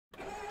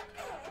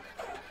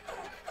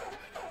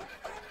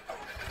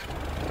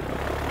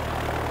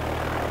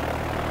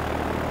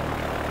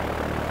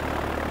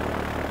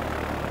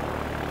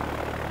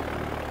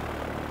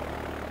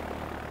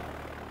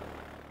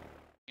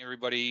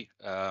everybody.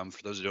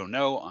 For those who don't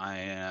know, I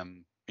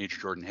am Maj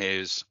Jordan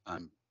Hayes.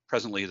 I'm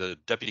presently the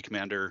Deputy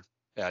Commander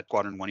at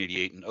Squadron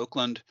 188 in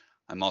Oakland.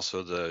 I'm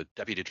also the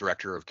Deputy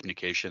Director of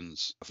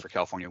Communications for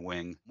California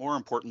Wing. More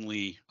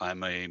importantly,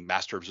 I'm a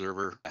Master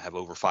Observer. I have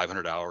over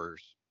 500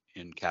 hours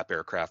in CAP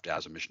aircraft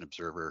as a mission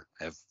observer.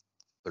 I have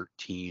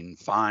 13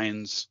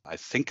 finds. I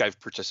think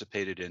I've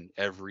participated in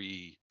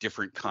every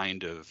different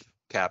kind of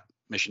CAP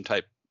mission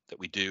type that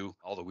we do,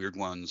 all the weird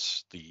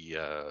ones, the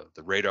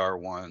radar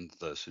one,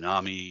 the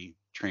tsunami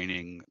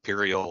training,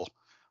 Imperial,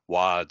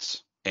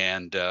 WADS,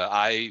 and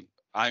I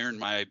earned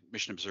my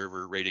mission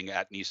observer rating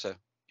at NISA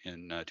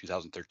in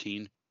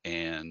 2013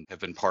 and have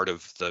been part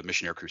of the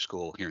Mission Aircrew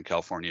School here in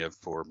California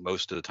for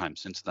most of the time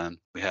since then.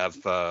 We have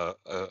a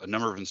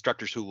number of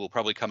instructors who will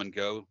probably come and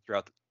go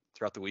throughout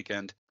the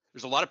weekend.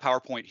 There's a lot of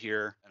PowerPoint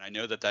here, and I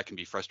know that that can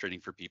be frustrating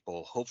for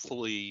people.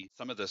 Hopefully,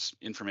 some of this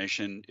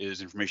information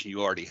is information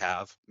you already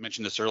have. I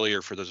mentioned this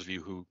earlier for those of you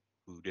who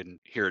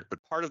didn't hear it,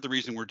 but part of the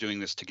reason we're doing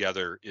this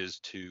together is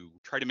to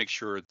try to make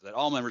sure that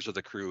all members of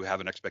the crew have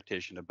an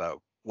expectation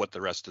about what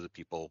the rest of the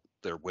people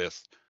they're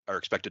with are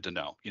expected to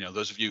know. You know,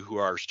 those of you who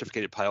are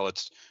certificated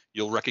pilots,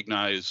 you'll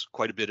recognize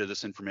quite a bit of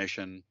this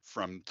information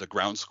from the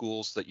ground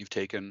schools that you've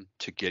taken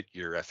to get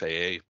your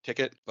FAA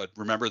ticket. But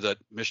remember that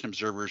mission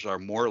observers are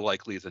more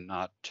likely than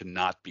not to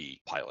not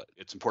be pilot.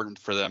 It's important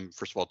for them,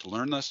 first of all, to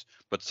learn this,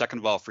 but second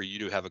of all, for you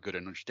to have a good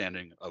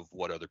understanding of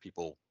what other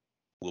people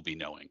will be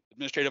knowing.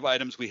 Administrative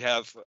items we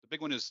have, the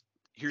big one is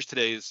here's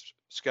today's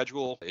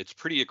schedule. It's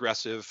pretty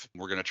aggressive.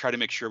 We're going to try to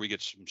make sure we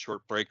get some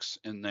short breaks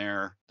in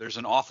there. There's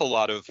an awful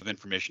lot of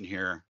information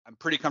here. I'm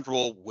pretty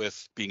comfortable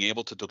with being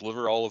able to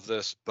deliver all of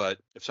this, but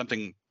if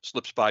something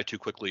slips by too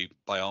quickly,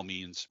 by all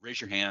means,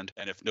 raise your hand.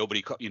 And if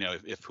nobody,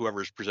 if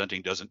whoever's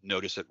presenting doesn't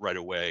notice it right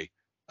away,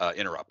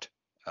 interrupt.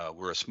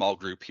 We're a small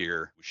group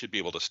here. We should be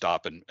able to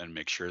stop and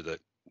make sure that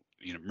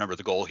remember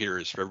the goal here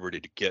is for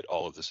everybody to get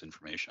all of this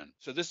information.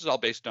 So this is all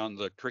based on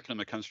the curriculum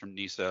that comes from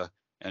NISA,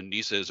 and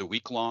NISA is a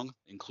week long,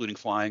 including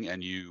flying,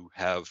 and you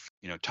have,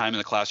 time in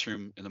the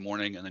classroom in the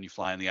morning, and then you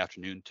fly in the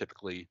afternoon,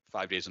 typically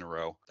 5 days in a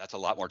row. That's a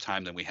lot more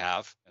time than we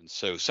have. And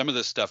so some of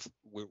this stuff,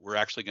 we're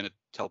actually going to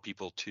tell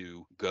people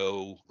to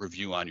go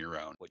review on your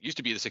own. What used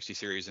to be the 60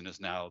 series and is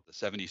now the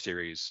 70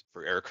 series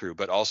for Aircrew,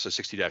 but also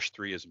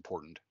 60-3 is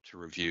important to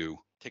review.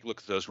 Take a look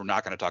at those. We're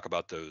not going to talk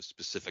about those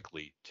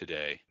specifically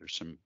today. There's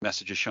some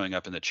messages showing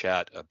up in the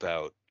chat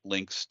about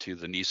links to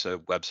the NISA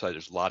website.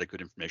 There's a lot of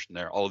good information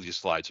there. All of these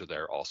slides are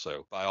there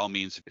also. By all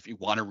means, if you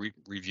want to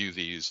review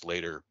these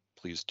later,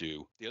 please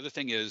do. The other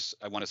thing is,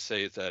 I want to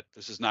say that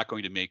this is not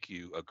going to make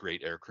you a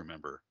great aircrew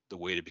member. The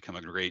way to become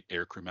a great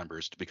aircrew member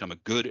is to become a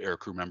good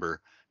aircrew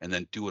member and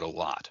then do it a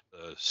lot.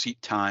 The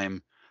seat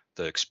time,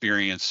 the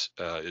experience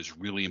is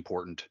really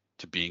important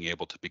to being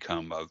able to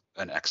become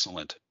an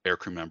excellent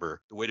aircrew member.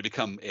 The way to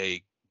become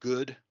a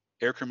good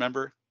aircrew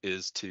member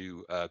is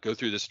to go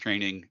through this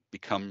training,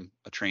 become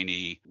a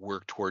trainee,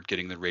 work toward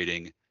getting the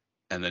rating,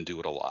 and then do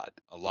it a lot.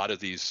 A lot of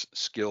these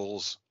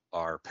skills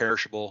are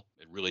perishable.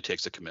 It really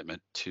takes a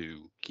commitment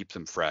to keep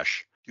them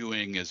fresh.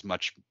 Doing is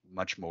much,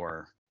 much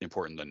more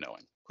important than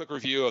knowing. Quick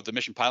review of the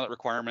mission pilot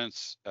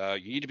requirements.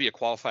 You need to be a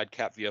qualified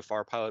CAP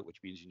VFR pilot, which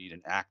means you need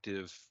an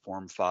active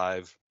Form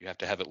 5. You have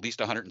to have at least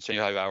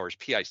 175 hours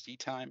PIC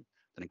time.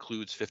 That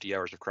includes 50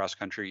 hours of cross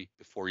country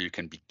before you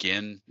can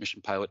begin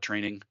mission pilot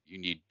training. You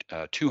need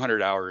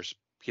 200 hours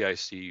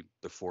PIC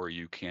before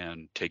you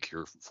can take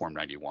your Form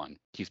 91.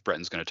 Keith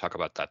Breton's going to talk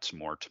about that some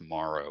more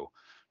tomorrow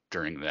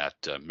during that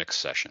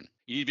mixed session.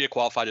 You need to be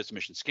qualified as a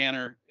mission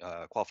scanner,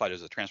 qualified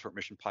as a transport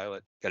mission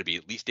pilot. Got to be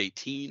at least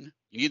 18.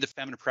 You need the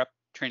feminine prep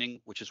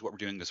training, which is what we're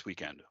doing this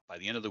weekend. By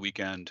the end of the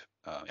weekend,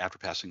 after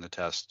passing the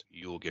test,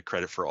 you'll get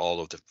credit for all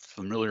of the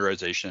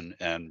familiarization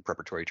and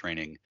preparatory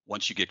training.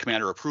 Once you get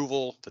commander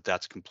approval that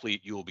that's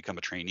complete, you will become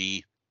a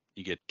trainee.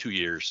 You get 2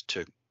 years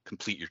to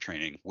complete your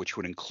training, which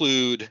would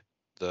include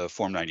the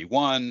Form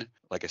 91.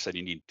 Like I said,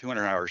 you need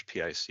 200 hours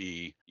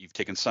PIC. You've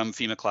taken some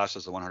FEMA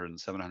classes, the 100 and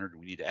 700.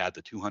 We need to add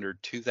the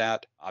 200 to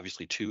that.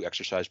 Obviously, 2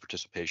 exercise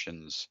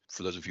participations.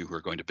 For those of you who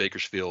are going to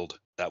Bakersfield,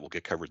 that will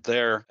get covered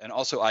there. And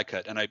also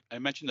ICUT. And I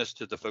mentioned this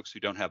to the folks who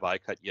don't have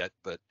ICUT yet,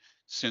 but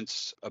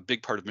since a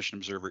big part of Mission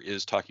Observer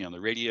is talking on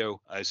the radio,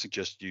 I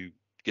suggest you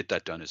get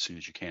that done as soon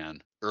as you can,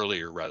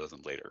 earlier rather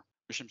than later.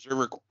 Mission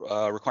Observer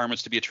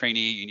requirements to be a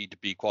trainee, you need to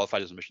be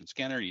qualified as a mission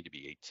scanner, you need to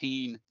be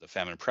 18, the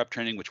feminine prep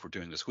training, which we're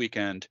doing this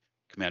weekend,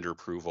 commander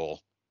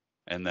approval,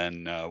 and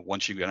then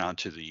once you get on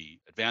to the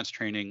advanced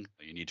training,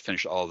 you need to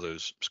finish all of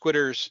those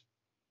squitters,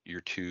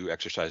 your 2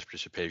 exercise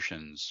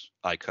participations,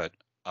 ICUT,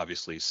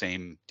 obviously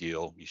same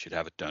deal, you should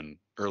have it done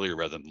earlier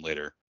rather than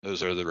later.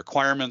 Those are the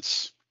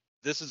requirements.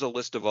 This is a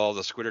list of all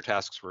the squitter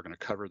tasks we're going to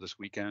cover this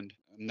weekend.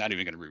 I'm not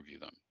even going to review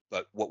them,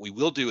 but what we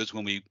will do is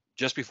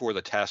just before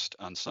the test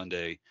on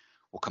Sunday,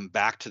 we'll come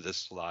back to this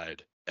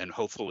slide and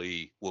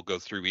hopefully we'll go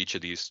through each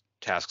of these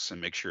tasks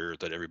and make sure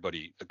that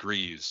everybody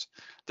agrees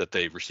that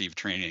they've received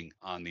training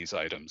on these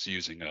items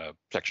using a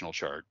sectional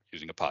chart,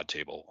 using a pod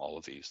table, all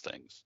of these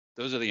things.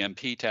 Those are the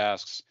MP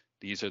tasks.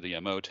 These are the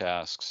MO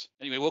tasks.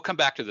 Anyway, we'll come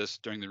back to this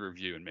during the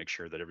review and make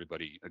sure that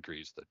everybody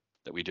agrees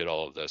that we did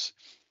all of this.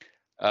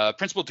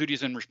 Principal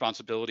duties and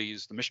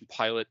responsibilities. The mission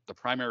pilot, the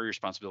primary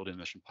responsibility of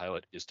the mission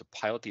pilot is to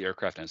pilot the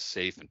aircraft in a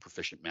safe and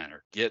proficient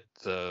manner. Get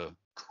the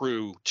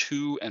crew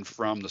to and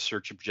from the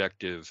search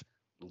objective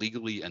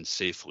legally and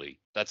safely.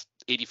 That's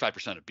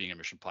 85% of being a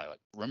mission pilot.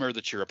 Remember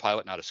that you're a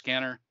pilot, not a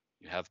scanner.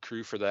 You have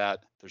crew for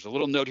that. There's a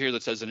little note here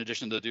that says, in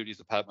addition to the duties,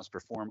 the pilot must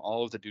perform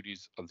all of the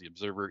duties of the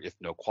observer if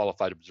no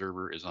qualified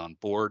observer is on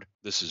board.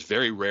 This is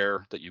very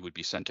rare that you would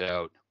be sent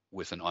out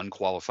with an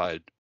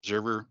unqualified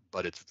observer,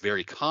 but it's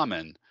very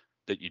common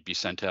that you'd be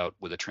sent out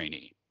with a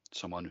trainee,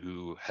 someone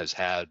who has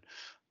had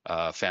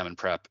famine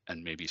prep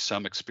and maybe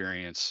some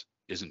experience,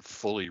 isn't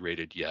fully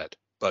rated yet.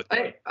 But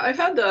I've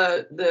had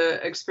the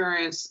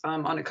experience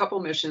on a couple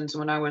missions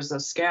when I was a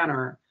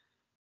scanner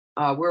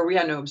where we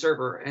had no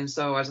observer. And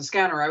so as a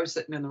scanner, I was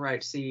sitting in the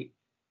right seat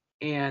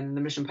and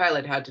the mission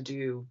pilot had to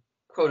do,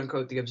 quote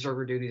unquote, the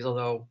observer duties,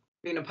 although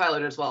being a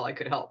pilot as well, I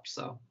could help.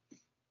 So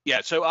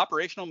yeah, so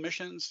operational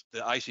missions, the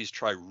ICs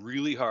try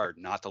really hard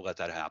not to let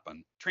that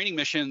happen. Training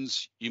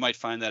missions, you might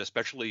find that,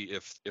 especially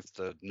if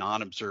the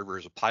non-observer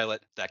is a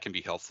pilot, that can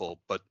be helpful.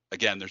 But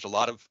again, there's a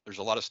lot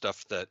of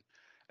stuff that,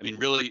 I mean,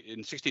 really in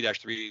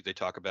 60-3, they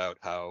talk about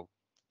how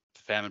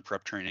famine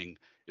prep training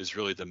is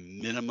really the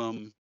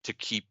minimum to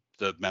keep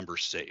the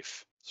members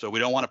safe. So we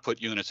don't want to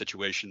put you in a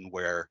situation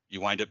where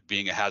you wind up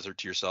being a hazard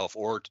to yourself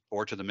or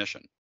to the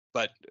mission.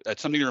 But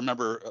that's something to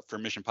remember for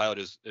mission pilot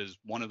is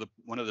one of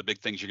the big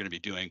things you're going to be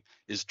doing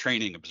is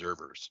training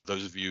observers.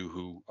 Those of you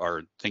who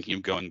are thinking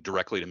of going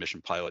directly to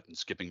mission pilot and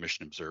skipping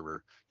mission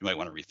observer, you might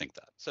want to rethink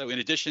that. So in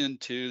addition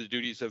to the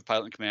duties of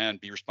pilot in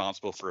command, be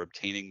responsible for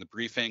obtaining the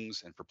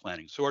briefings and for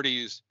planning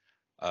sorties.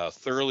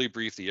 Thoroughly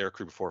brief the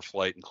aircrew before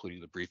flight,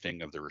 including the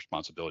briefing of their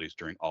responsibilities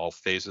during all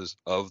phases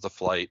of the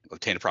flight.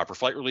 Obtain a proper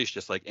flight release,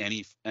 just like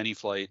any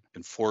flight.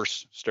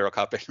 Enforce sterile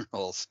cockpit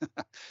rules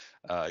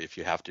if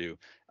you have to.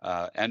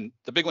 And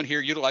the big one here: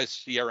 utilize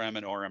CRM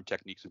and ORM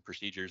techniques and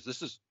procedures.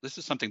 This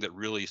is something that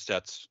really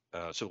sets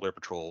Civil Air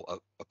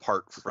Patrol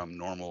apart from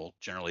normal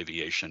general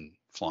aviation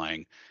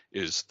flying.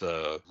 Is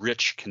the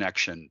rich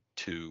connection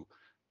to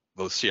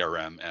both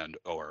CRM and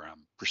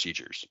ORM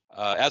procedures.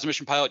 As a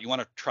mission pilot, you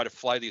want to try to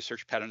fly these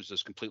search patterns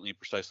as completely and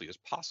precisely as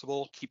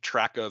possible. Keep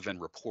track of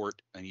and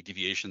report any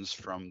deviations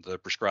from the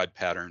prescribed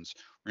patterns.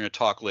 We're going to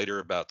talk later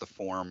about the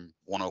Form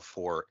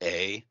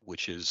 104A,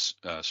 which is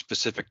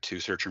specific to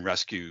search and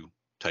rescue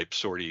type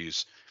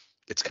sorties.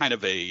 It's kind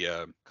of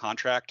a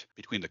contract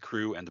between the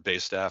crew and the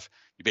base staff.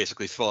 You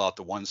basically fill out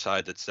the one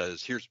side that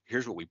says,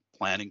 here's what we're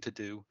planning to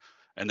do,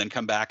 and then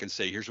come back and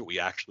say, here's what we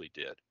actually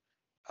did.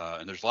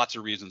 And there's lots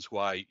of reasons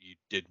why you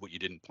did what you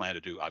didn't plan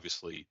to do.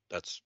 Obviously,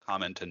 that's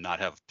common to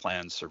not have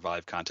plans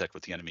survive contact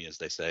with the enemy, as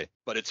they say.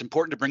 But it's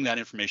important to bring that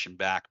information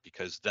back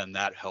because then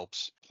that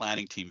helps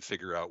planning team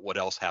figure out what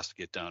else has to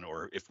get done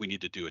or if we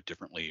need to do it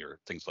differently or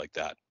things like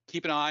that.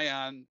 Keep an eye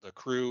on the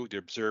crew, the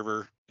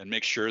observer, and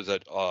make sure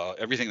that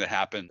everything that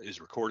happened is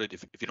recorded.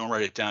 If you don't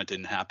write it down, it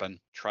didn't happen.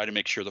 Try to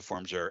make sure the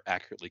forms are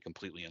accurately,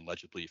 completely, and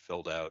legibly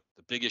filled out.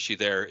 The big issue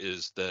there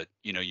is that,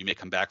 you may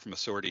come back from a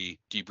sortie,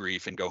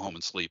 debrief, and go home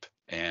and sleep.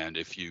 And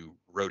if you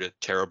wrote it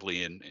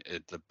terribly and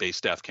the base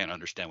staff can't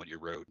understand what you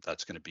wrote,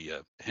 that's going to be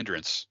a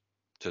hindrance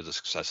to the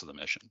success of the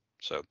mission.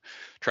 So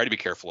try to be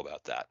careful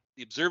about that.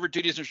 The observer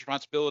duties and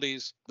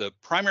responsibilities. The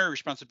primary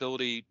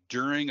responsibility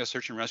during a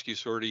search and rescue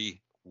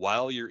sortie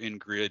while you're in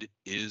grid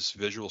is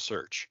visual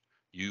search.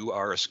 You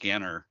are a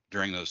scanner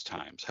during those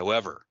times.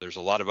 However, there's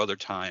a lot of other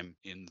time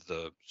in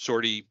the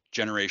sortie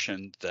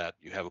generation that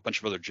you have a bunch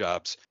of other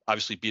jobs.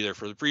 Obviously, be there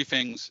for the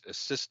briefings,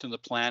 assist in the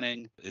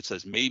planning. It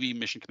says maybe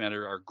mission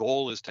commander. Our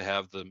goal is to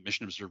have the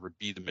mission observer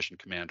be the mission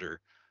commander.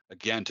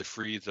 Again, to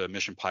free the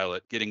mission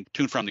pilot getting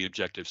to and from the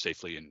objective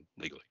safely and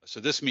legally. So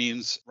this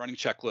means running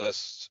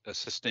checklists,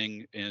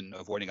 assisting in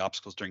avoiding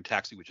obstacles during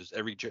taxi, which is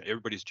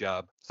everybody's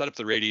job. Set up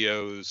the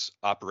radios,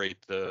 operate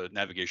the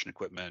navigation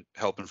equipment,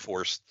 help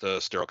enforce the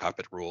sterile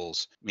cockpit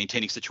rules,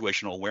 maintaining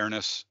situational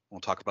awareness.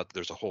 We'll talk about,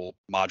 there's a whole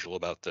module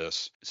about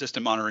this. Assist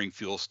in monitoring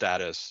fuel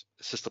status,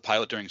 assist the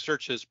pilot during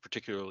searches,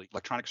 particularly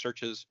electronic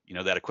searches.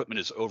 That equipment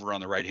is over on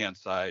the right-hand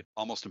side,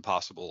 almost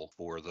impossible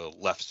for the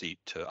left seat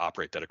to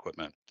operate that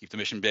equipment. Keep the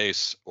mission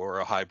base or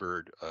a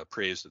hybrid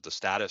appraised of the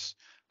status.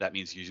 That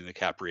means using the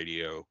CAP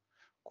radio.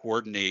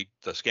 Coordinate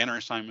the scanner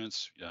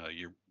assignments.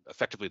 You're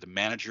effectively the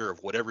manager of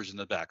whatever's in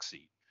the back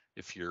seat.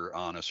 If you're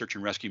on a search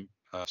and rescue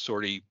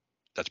sortie,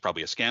 that's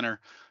probably a scanner.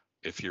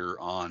 If you're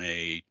on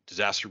a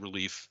disaster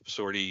relief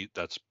sortie,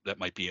 that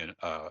might be an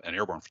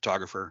airborne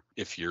photographer.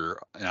 If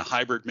you're in a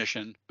hybrid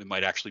mission, it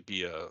might actually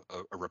be a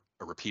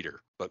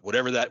repeater. But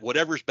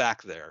whatever's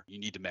back there, you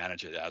need to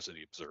manage it as an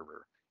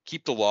observer.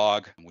 Keep the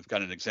log. And we've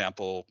got an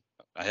example.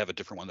 I have a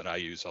different one that I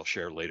use. I'll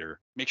share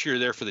later. Make sure you're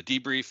there for the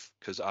debrief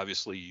because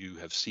obviously you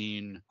have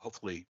seen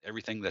hopefully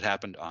everything that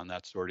happened on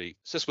that sortie.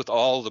 Assist with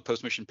all the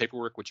post-mission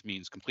paperwork, which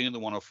means completing the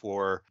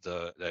 104,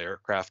 the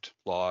aircraft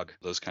log,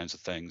 those kinds of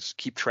things.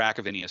 Keep track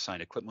of any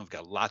assigned equipment. We've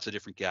got lots of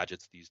different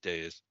gadgets these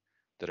days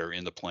that are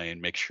in the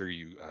plane. Make sure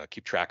you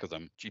keep track of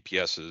them.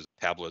 GPSs,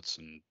 tablets,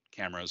 and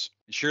cameras.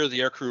 Ensure the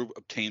aircrew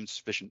obtains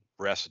sufficient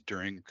rest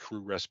during crew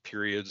rest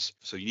periods.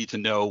 So you need to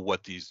know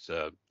what these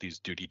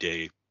duty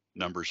day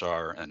numbers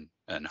are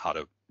and how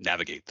to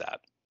navigate that.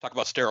 Talk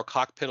about sterile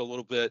cockpit a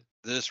little bit.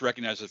 This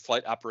recognizes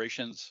flight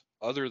operations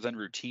other than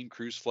routine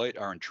cruise flight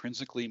are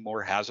intrinsically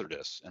more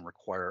hazardous and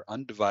require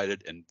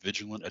undivided and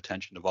vigilant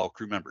attention of all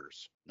crew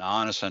members.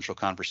 Non-essential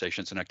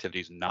conversations and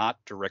activities not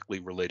directly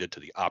related to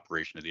the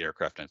operation of the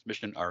aircraft and its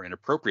mission are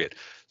inappropriate.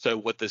 So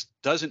what this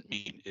doesn't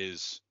mean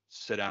is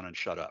sit down and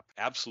shut up.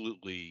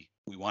 Absolutely,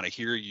 we want to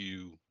hear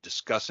you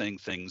discussing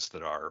things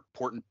that are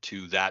important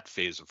to that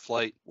phase of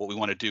flight. What we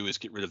want to do is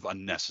get rid of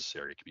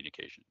unnecessary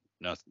communication.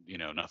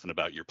 Nothing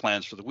about your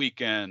plans for the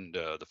weekend,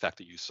 the fact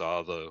that you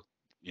saw the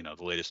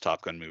latest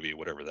Top Gun movie,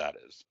 whatever that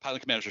is.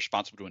 Pilot command is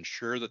responsible to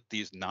ensure that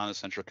these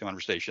non-essential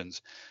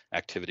conversations,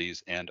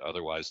 activities, and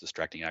otherwise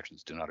distracting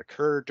actions do not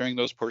occur during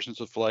those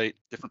portions of flight.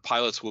 Different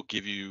pilots will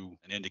give you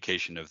an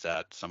indication of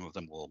that. Some of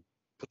them will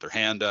put their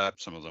hand up.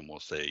 Some of them will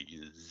say,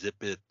 you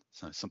zip it,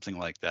 something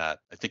like that.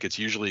 I think it's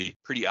usually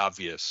pretty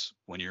obvious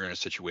when you're in a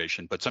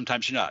situation, but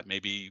sometimes you're not.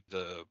 Maybe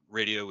the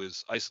radio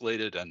is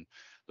isolated and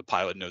the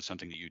pilot knows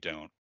something that you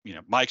don't.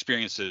 My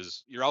experience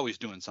is you're always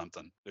doing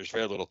something. There's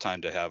very little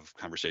time to have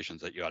conversations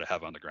that you ought to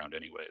have on the ground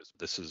anyways.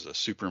 This is a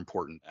super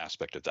important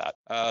aspect of that.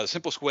 The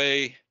simplest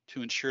way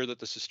to ensure that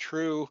this is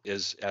true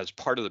is as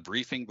part of the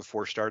briefing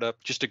before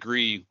startup, just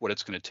agree what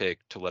it's going to take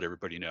to let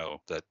everybody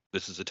know that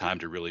this is the time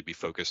to really be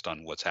focused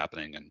on what's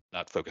happening and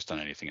not focused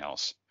on anything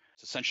else.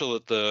 It's essential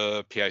that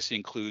the PIC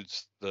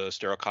includes the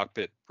sterile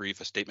cockpit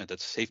brief, a statement that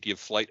safety of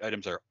flight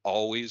items are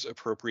always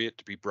appropriate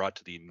to be brought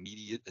to the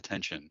immediate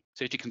attention.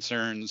 Safety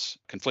concerns,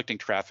 conflicting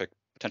traffic,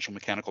 potential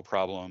mechanical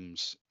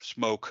problems,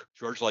 smoke.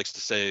 George likes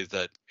to say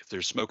that if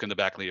there's smoke in the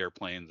back of the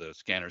airplane, the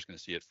scanner is going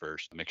to see it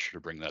first. Make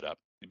sure to bring that up.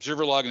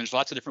 Observer log, and there's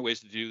lots of different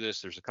ways to do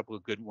this. There's a couple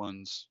of good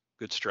ones.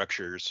 Good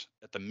structures.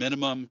 At the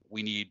minimum,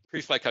 we need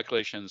pre-flight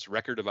calculations,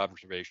 record of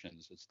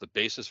observations. It's the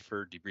basis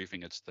for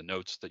debriefing. It's the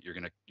notes that you're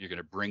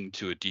gonna bring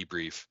to a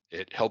debrief.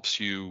 It helps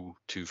you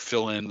to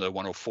fill in the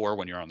 104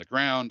 when you're on the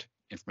ground.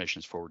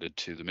 Information is forwarded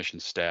to the mission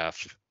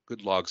staff.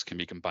 Good logs can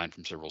be combined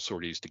from several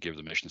sorties to give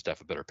the mission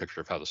staff a better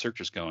picture of how the search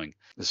is going.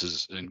 This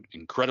is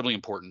incredibly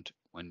important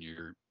when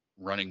you're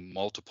running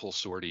multiple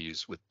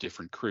sorties with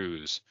different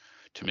crews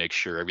to make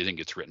sure everything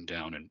gets written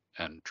down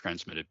and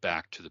transmitted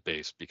back to the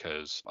base,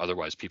 because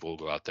otherwise people will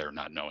go out there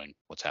not knowing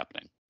what's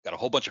happening. Got a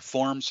whole bunch of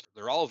forms.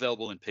 They're all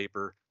available in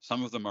paper.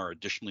 Some of them are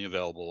additionally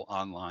available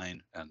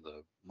online, and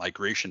the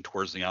migration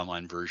towards the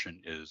online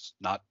version is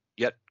not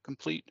yet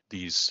complete.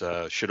 These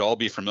should all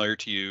be familiar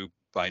to you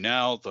by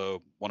now. The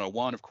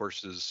 101, of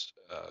course, is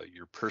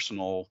your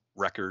personal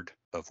record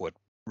of what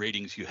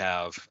ratings you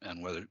have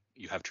and whether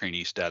you have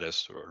trainee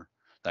status or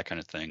that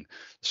kind of thing.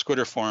 The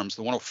Squitter forms,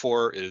 the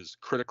 104 is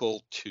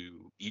critical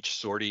to each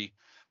sortie.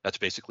 That's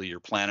basically your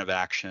plan of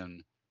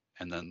action,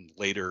 and then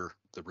later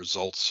the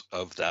results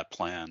of that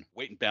plan.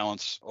 Weight and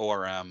balance,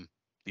 ORM,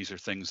 these are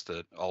things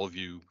that all of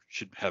you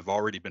should have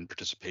already been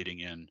participating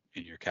in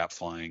your cap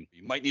flying.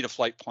 You might need a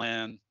flight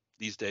plan.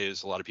 These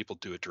days, a lot of people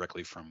do it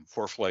directly from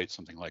ForeFlight,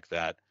 something like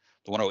that.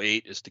 The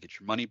 108 is to get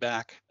your money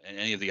back. And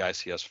any of the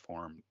ICS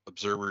form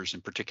observers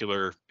in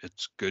particular,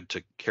 it's good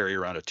to carry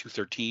around a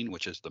 213,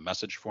 which is the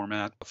message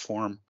format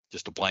form,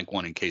 just a blank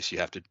one in case you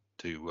have to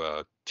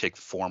take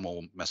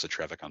formal message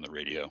traffic on the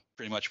radio.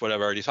 Pretty much what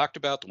I've already talked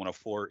about. The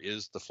 104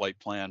 is the flight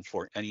plan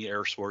for any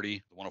air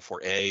sortie. The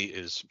 104A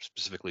is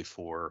specifically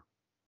for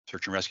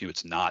search and rescue.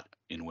 It's not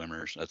in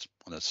WIMRs.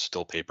 That's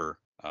still paper.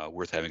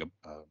 Worth having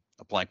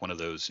a blank one of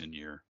those in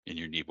your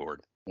knee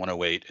board.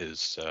 108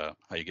 is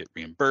how you get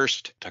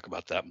reimbursed. Talk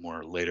about that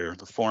more later.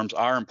 The forms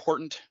are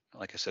important.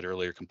 Like I said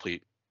earlier,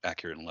 complete,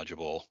 accurate, and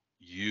legible.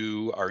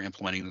 You are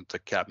implementing the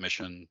CAP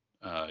mission.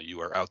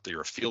 You are out there,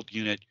 you're a field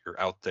unit. You're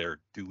out there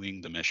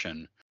doing the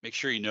mission. Make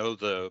sure you know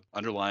the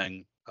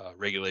underlying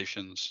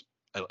regulations.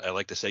 I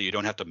like to say you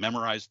don't have to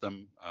memorize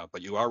them,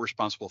 but you are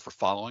responsible for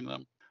following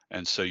them.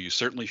 And so you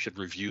certainly should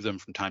review them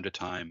from time to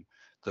time.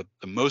 The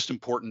most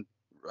important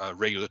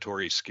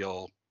regulatory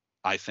skill,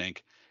 I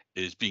think,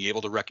 is being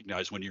able to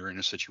recognize when you're in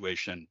a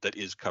situation that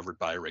is covered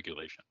by a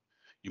regulation.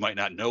 You might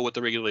not know what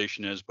the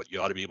regulation is, but you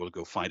ought to be able to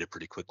go find it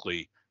pretty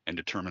quickly and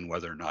determine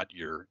whether or not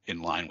you're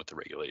in line with the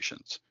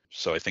regulations.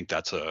 So I think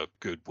that's a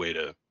good way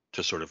to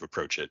sort of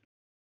approach it.